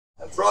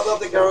front of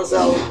the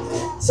carousel.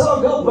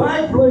 So go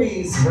back,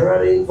 please.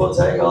 Ready for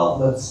takeoff.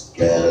 Let's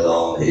get it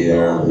on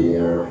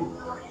here.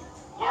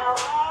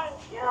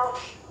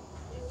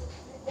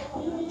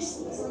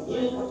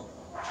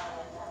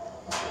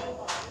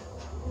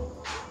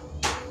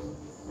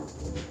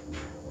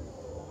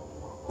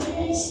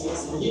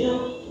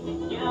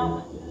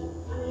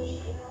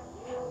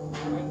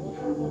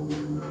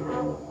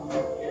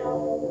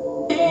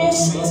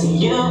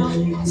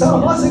 So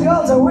boys and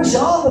girls, I wish you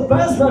all the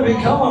best, baby.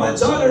 Come on,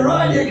 enjoy the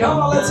ride. You come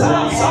on, let's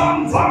have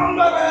some fun,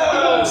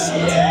 baby.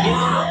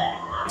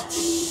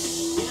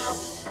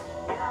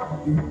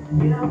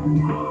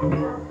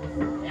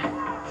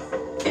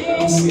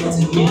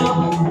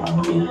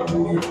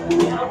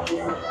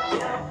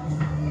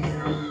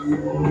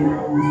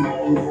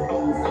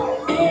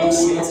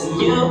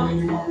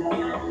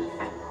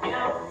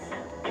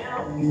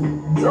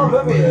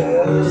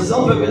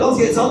 So Baby, los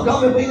geht's auf,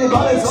 komm, wir bringen den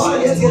Ball ins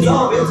Rollen, jetzt geht's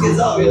auf, jetzt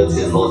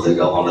geht's los,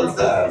 come on, let's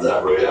dance,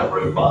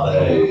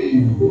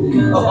 everybody.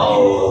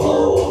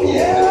 Oh,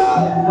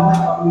 yeah.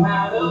 No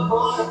matter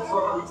what,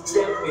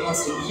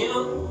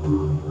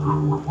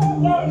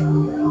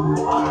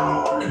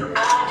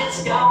 I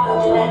just gotta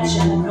let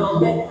you know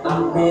that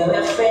I'm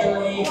really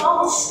feeling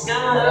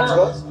scared.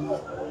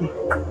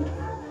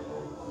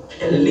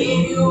 And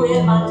leave you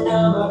with my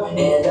number,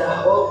 and I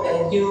hope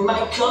that you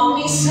might call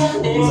me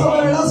someday. So,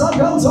 lass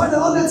ankommen,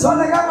 zweite Runde,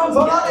 zweiter Gang und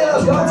voran, ihr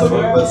das Ganze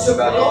mit bisschen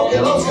mehr Druck,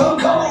 ihr los, komm,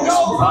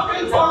 go,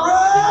 fucking for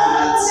it!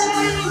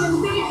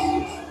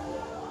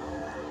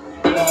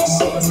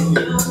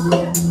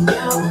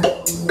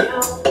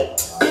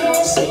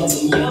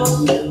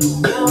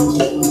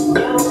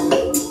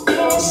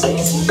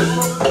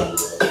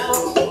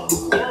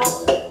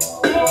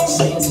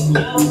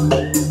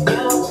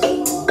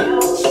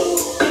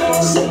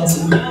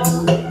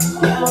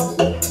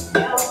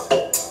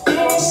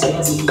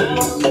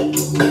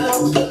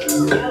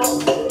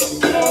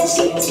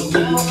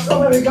 So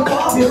baby, come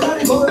on, you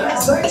ready for the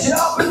next section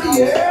up in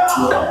the air?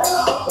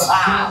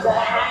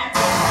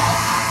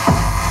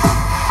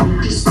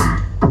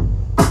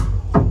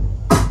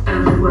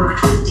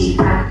 Overworked with deep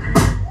breath.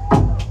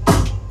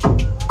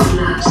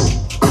 Gloves,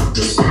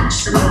 dispatch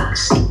the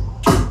bugs.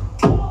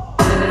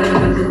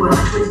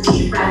 Overworked with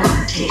deep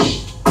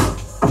fragmentation.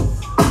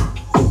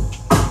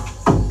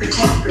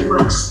 Protect the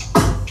works.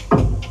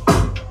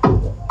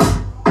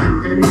 Cool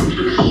the mood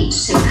with heat,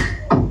 sick.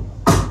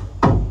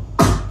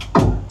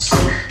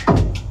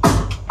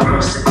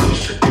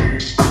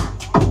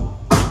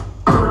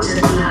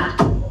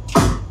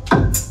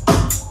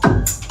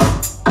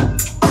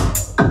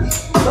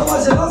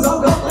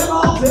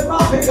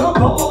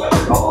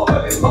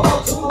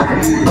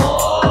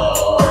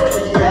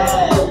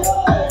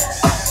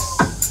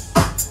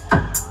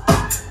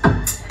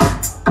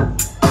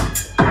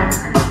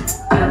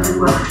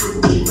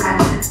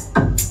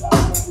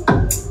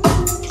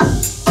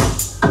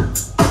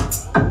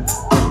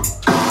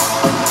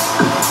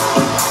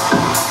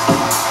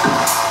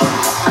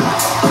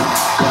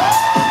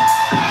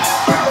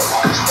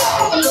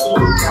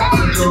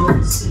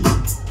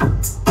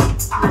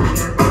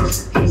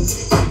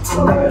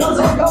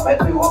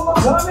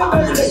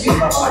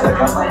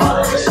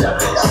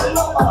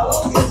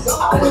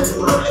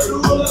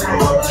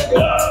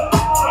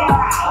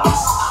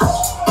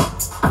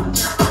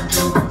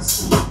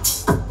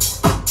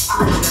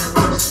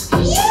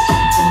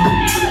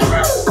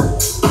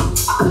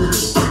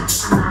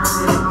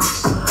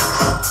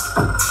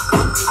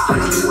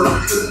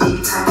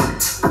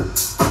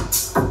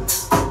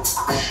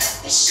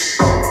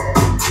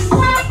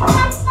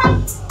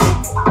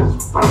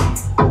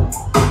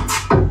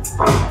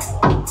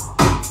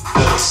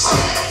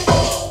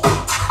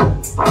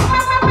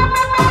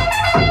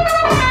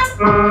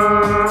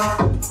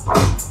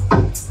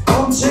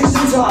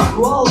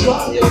 Well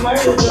done, you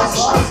made it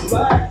just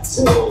back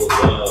to the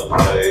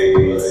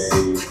place.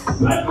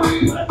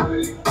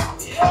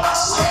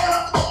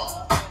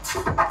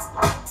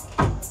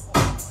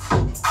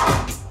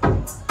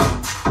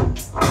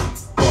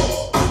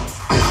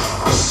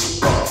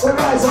 So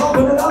guys,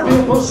 open it up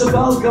here, push the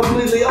belt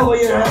completely over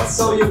your head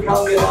so you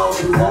can't get out of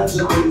the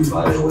tension.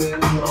 By the way,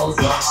 and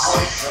also out.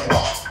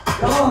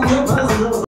 Come on, you're